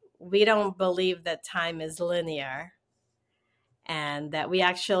don't believe that time is linear, and that we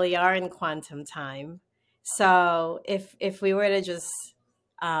actually are in quantum time. So if we were to just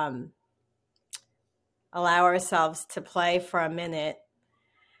allow ourselves to play for a minute,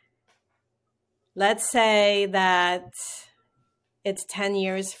 let's say that it's 10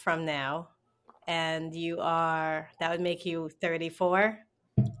 years from now, and that would make you 34.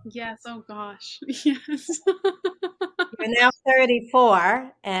 Yes. Oh gosh. Yes. You're now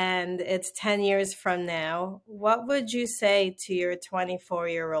 34, and it's 10 years from now. What would you say to your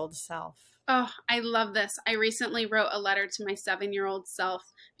 24-year-old self? Oh, I love this. I recently wrote a letter to my 7-year-old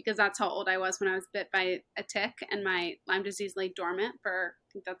self, because that's how old I was when I was bit by a tick, and my Lyme disease lay dormant for,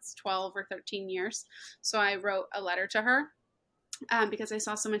 I think that's 12 or 13 years. So I wrote a letter to her because I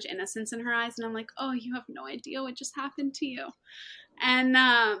saw so much innocence in her eyes, and I'm like, oh, you have no idea what just happened to you. And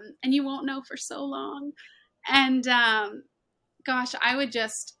you won't know for so long. And gosh, I would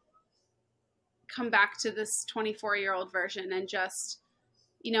just come back to this 24-year-old version and just,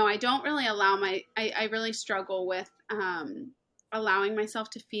 I don't really allow I really struggle with allowing myself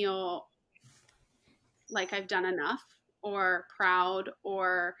to feel like I've done enough. or proud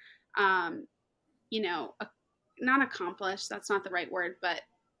or, you know, not accomplished. That's not the right word, but,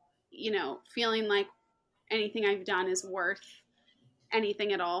 you know, feeling like anything I've done is worth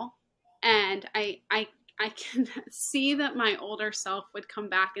anything at all. And I can see that my older self would come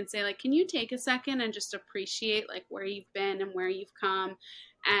back and say, like, can you take a second and just appreciate like where you've been and where you've come,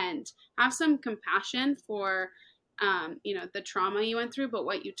 and have some compassion for, you know, the trauma you went through, but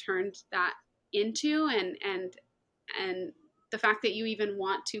what you turned that into, and the fact that you even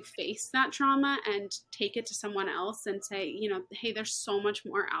want to face that trauma and take it to someone else and say, you know, hey, there's so much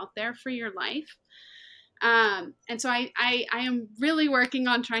more out there for your life. And so I am really working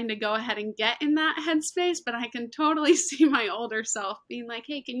on trying to go ahead and get in that headspace, but I can totally see my older self being like,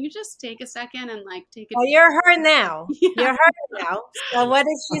 hey, can you just take a second and like take it? Oh, you're her now. Yeah. You're her now. So what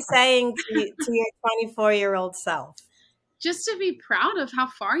is she saying to your 24-year-old self? Just to be proud of how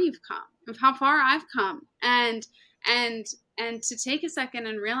far you've come, of how far I've come, and to take a second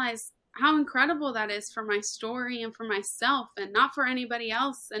and realize how incredible that is for my story and for myself, and not for anybody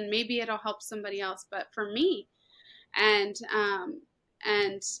else. And maybe it'll help somebody else, but for me. And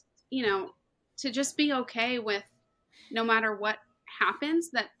you know, to just be okay with no matter what happens,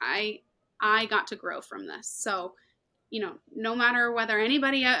 that I got to grow from this. So, you know, no matter whether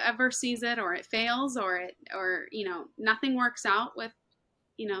anybody ever sees it or it fails or you know, nothing works out with,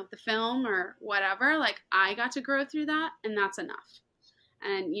 you know, the film or whatever, like I got to grow through that, and that's enough.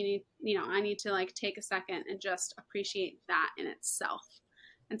 And I need to like take a second and just appreciate that in itself.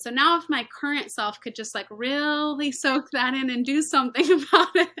 And so now if my current self could just like really soak that in and do something about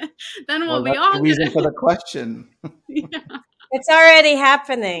it, then we'll be all the reason for the question. Yeah. It's already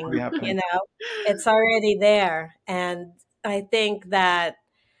happening, you know, it's already there. And I think that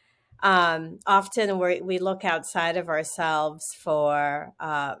often we look outside of ourselves for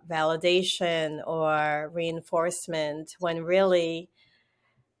validation or reinforcement, when really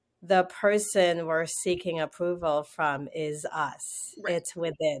the person we're seeking approval from is us. Right. It's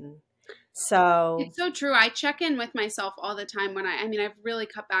within. So it's so true. I check in with myself all the time when I mean, I've really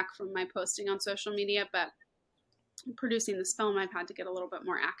cut back from my posting on social media, but producing this film, I've had to get a little bit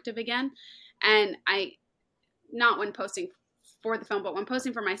more active again. And not when posting for the film, but when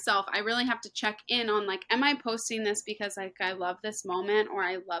posting for myself, I really have to check in on like, am I posting this because like I love this moment or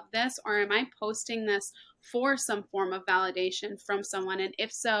I love this, or am I posting this for some form of validation from someone? And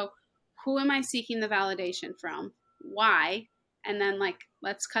if so, who am I seeking the validation from? Why? And then like,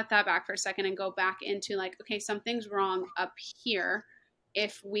 let's cut that back for a second and go back into like, okay, something's wrong up here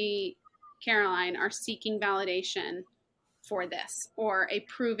if we, Caroline, are seeking validation for this, or a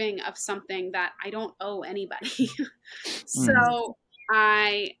proving of something that I don't owe anybody. So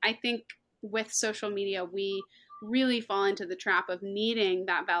I think with social media, we really fall into the trap of needing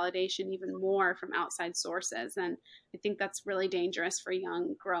that validation even more from outside sources. And I think that's really dangerous for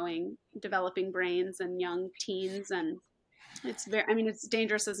young, growing, developing brains and young teens. And it's it's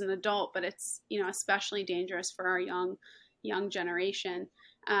dangerous as an adult, but it's, you know, especially dangerous for our young generation,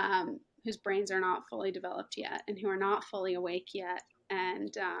 whose brains are not fully developed yet and who are not fully awake yet.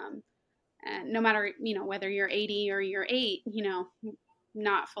 And no matter, you know, whether you're 80 or you're 8, you know,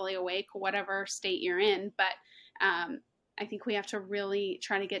 not fully awake, whatever state you're in. But I think we have to really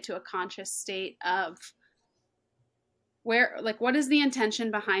try to get to a conscious state of where, like, what is the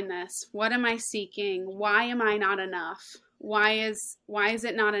intention behind this? What am I seeking? Why am I not enough? Why is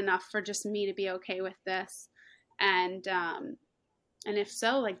it not enough for just me to be okay with this? And if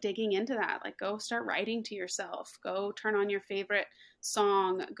so, like digging into that, like go start writing to yourself, go turn on your favorite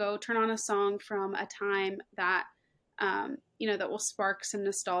song, go turn on a song from a time that, you know, that will spark some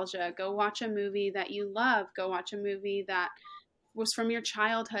nostalgia. Go watch a movie that you love. Go watch a movie that was from your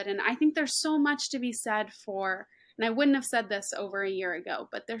childhood. And I think there's so much to be said for, and I wouldn't have said this over a year ago,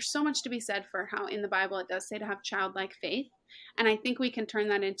 but there's so much to be said for how in the Bible it does say to have childlike faith. And I think we can turn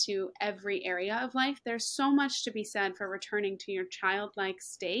that into every area of life. There's so much to be said for returning to your childlike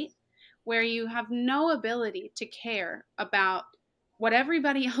state where you have no ability to care about what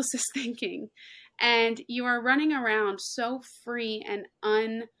everybody else is thinking. And you are running around so free and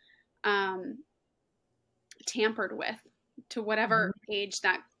untampered with to whatever age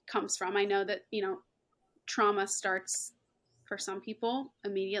that comes from. I know that, you know, trauma starts for some people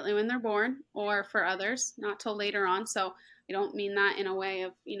immediately when they're born, or for others not till later on. So I don't mean that in a way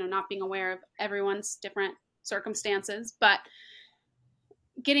of, you know, not being aware of everyone's different circumstances, but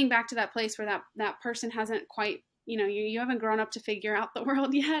getting back to that place where that person hasn't quite, you know, you haven't grown up to figure out the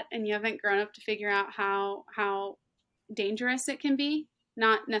world yet, and you haven't grown up to figure out how dangerous it can be,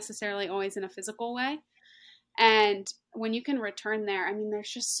 not necessarily always in a physical way. And when you can return there, I mean,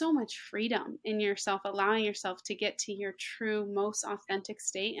 there's just so much freedom in yourself, allowing yourself to get to your true, most authentic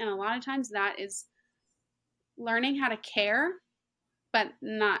state. And a lot of times that is learning how to care, but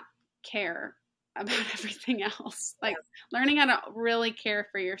not care about everything else. Like learning how to really care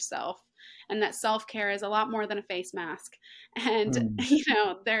for yourself, and that self-care is a lot more than a face mask. And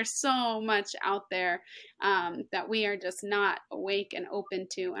there's so much out there that we are just not awake and open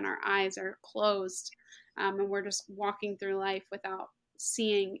to, and our eyes are closed, and we're just walking through life without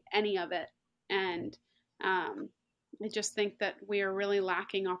seeing any of it. And I just think that we are really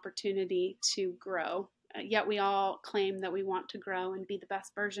lacking opportunity to grow. Yet we all claim that we want to grow and be the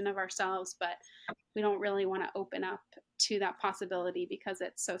best version of ourselves, but we don't really want to open up to that possibility because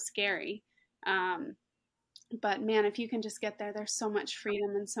it's so scary. But man, if you can just get there, there's so much freedom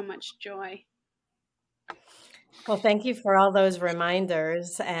and so much joy. Well, thank you for all those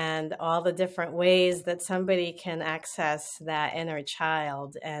reminders and all the different ways that somebody can access that inner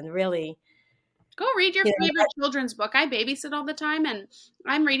child. And really, go read your favorite children's book. I babysit all the time, and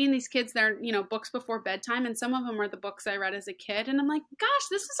I'm reading these kids their, books before bedtime, and some of them are the books I read as a kid, and I'm like, gosh,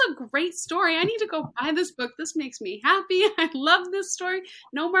 this is a great story. I need to go buy this book. This makes me happy. I love this story.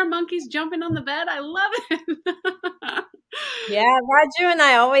 No more monkeys jumping on the bed. I love it. Yeah, Raju and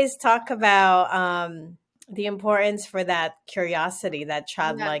I always talk about the importance for that curiosity, that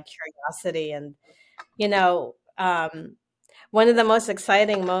childlike curiosity. And, one of the most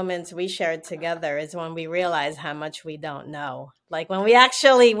exciting moments we shared together is when we realize how much we don't know. Like when we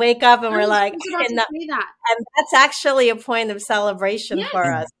actually wake up and we're like, and that's actually a point of celebration for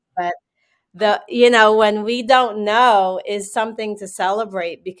us. But when we don't know is something to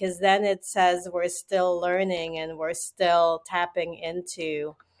celebrate, because then it says we're still learning and we're still tapping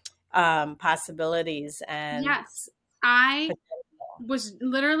into possibilities. And yes, I was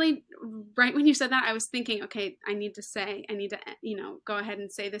literally right when you said that, I was thinking, okay, I need to, go ahead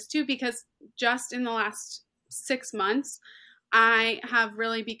and say this too, because just in the last 6 months, I have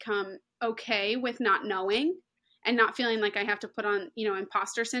really become okay with not knowing and not feeling like I have to put on,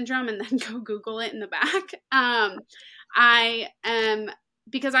 imposter syndrome and then go Google it in the back. I am,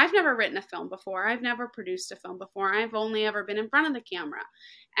 because I've never written a film before. I've never produced a film before. I've only ever been in front of the camera.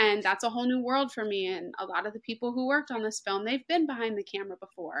 And that's a whole new world for me. And a lot of the people who worked on this film, they've been behind the camera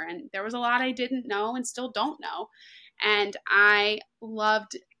before. And there was a lot I didn't know and still don't know. And I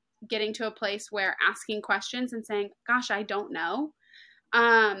loved getting to a place where asking questions and saying, gosh, I don't know,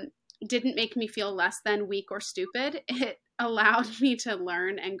 didn't make me feel less than, weak, or stupid. It allowed me to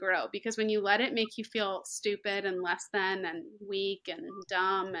learn and grow, because when you let it make you feel stupid and less than and weak and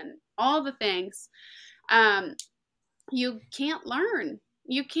dumb and all the things, you can't learn.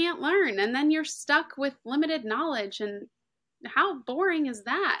 You can't learn. And then you're stuck with limited knowledge. And how boring is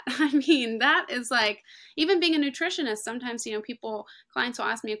that? I mean, that is like, even being a nutritionist, sometimes, clients will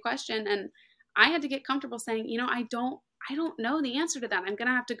ask me a question and I had to get comfortable saying, I don't know the answer to that. I'm going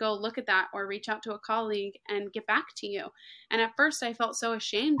to have to go look at that or reach out to a colleague and get back to you. And at first I felt so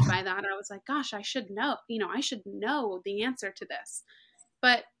ashamed by that. I was like, gosh, I should know, I should know the answer to this.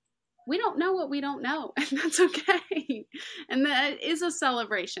 But we don't know what we don't know, and that's okay. And that is a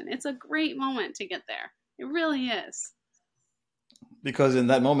celebration. It's a great moment to get there. It really is. Because in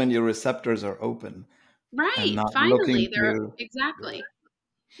that moment, your receptors are open. Right. Finally, exactly.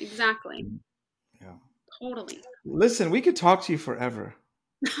 Yeah. Totally. Listen, we could talk to you forever.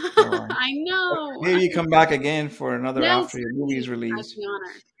 I know. Maybe you come back again for another after your movie's release. I'd be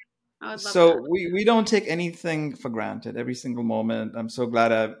honored. I would love so that. we don't take anything for granted. Every single moment. I'm so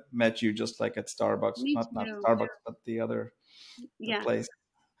glad I met you just like at Starbucks. Not Starbucks, but the other place.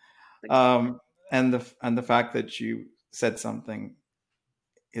 And the fact that you said something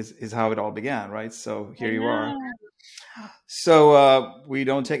is how it all began, right? So here you are. So we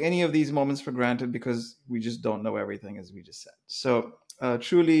don't take any of these moments for granted because we just don't know everything, as we just said. So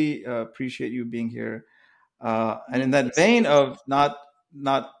truly appreciate you being here. And in that vein of not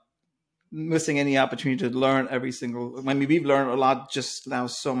missing any opportunity to learn every single, we've learned a lot just now,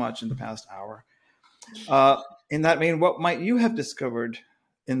 so much in the past hour. In that vein, what might you have discovered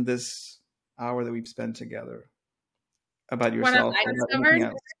in this hour that we've spent together about yourself? What have I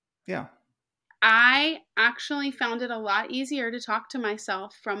discovered? Yeah. I actually found it a lot easier to talk to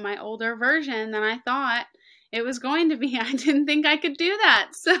myself from my older version than I thought it was going to be. I didn't think I could do that.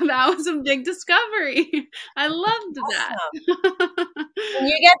 So that was a big discovery. I loved that. When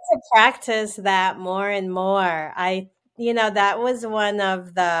you get to practice that more and more, that was one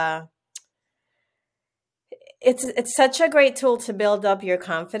of the, it's such a great tool to build up your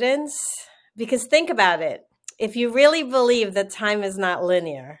confidence, because think about it. If you really believe that time is not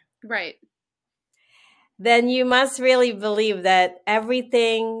linear, right, then you must really believe that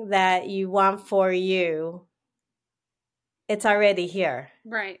everything that you want for you, it's already here.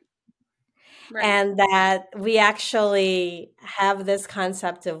 Right. And that we actually have this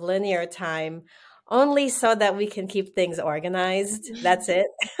concept of linear time only so that we can keep things organized. That's it.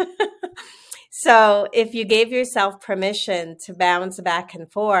 So if you gave yourself permission to bounce back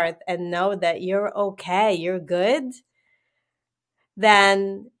and forth and know that you're okay, you're good,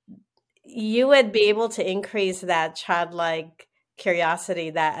 then you would be able to increase that childlike curiosity,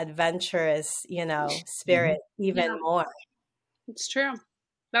 that adventurous, spirit even more. It's true.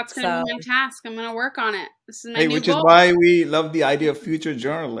 That's going to be my task. I'm going to work on it. This is my new goal. Which is why we love the idea of future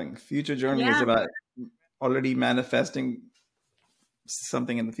journaling. Future journaling is about already manifesting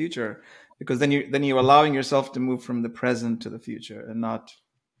something in the future, because then you're allowing yourself to move from the present to the future and not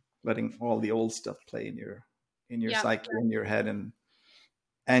letting all the old stuff play in your psyche, in your head, and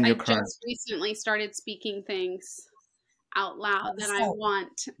your current. I just recently started speaking things out loud that I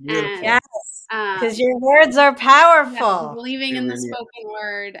want. And yes, because your words are powerful. Believing in the spoken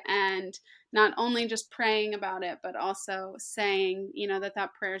word, and not only just praying about it, but also saying,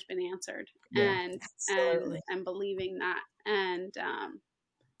 that prayer's been answered, and believing that, and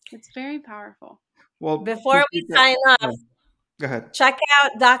it's very powerful. Well, before we sign off, go ahead. Check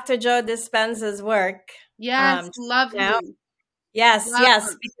out Dr. Joe Dispenza's work. Yes, love him. Yes,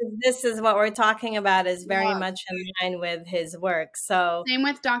 because this is what we're talking about is very much in line with his work. So same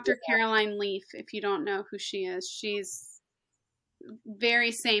with Dr. Caroline Leaf. If you don't know who she is, she's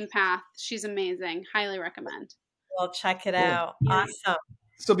very same path. She's amazing. Highly recommend. Well, check it out. Awesome.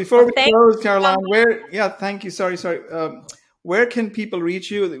 So before we close, Caroline, thank you. Sorry. Where can people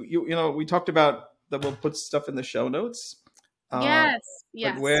reach you? We talked about that we'll put stuff in the show notes. Yes.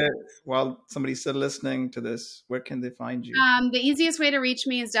 But while somebody's still listening to this, where can they find you? The easiest way to reach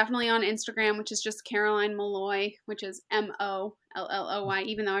me is definitely on Instagram, which is just Caroline Malloy, which is MOLLOY,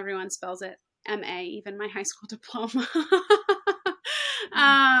 even though everyone spells it MA, even my high school diploma.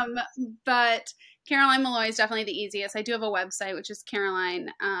 But Caroline Malloy is definitely the easiest. I do have a website, which is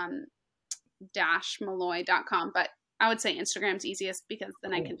caroline-malloy.com, but I would say Instagram's easiest because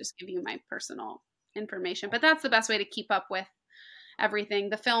then I can just give you my personal information. But that's the best way to keep up with everything.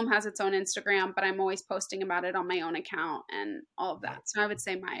 The film has its own Instagram, but I'm always posting about it on my own account and all of that. So I would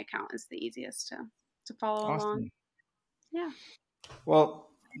say my account is the easiest to follow along. Yeah.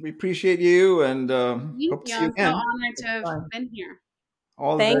 Well, we appreciate you and hope to see you again. I'm so honored to have been here.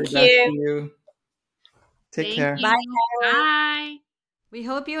 Thank you. You. Take care. Bye. Bye. We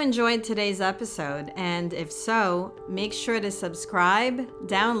hope you enjoyed today's episode, and if so, make sure to subscribe,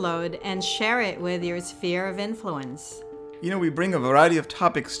 download, and share it with your sphere of influence. We bring a variety of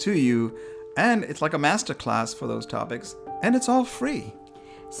topics to you, and it's like a masterclass for those topics, and it's all free.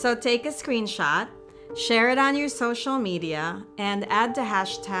 So take a screenshot, share it on your social media, and add the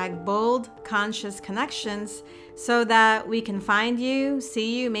hashtag #BoldConsciousConnections so that we can find you,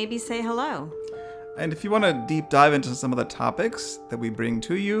 see you, maybe say hello. And if you want to deep dive into some of the topics that we bring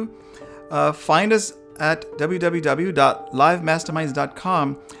to you, find us at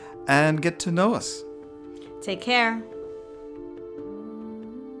www.livemasterminds.com and get to know us. Take care.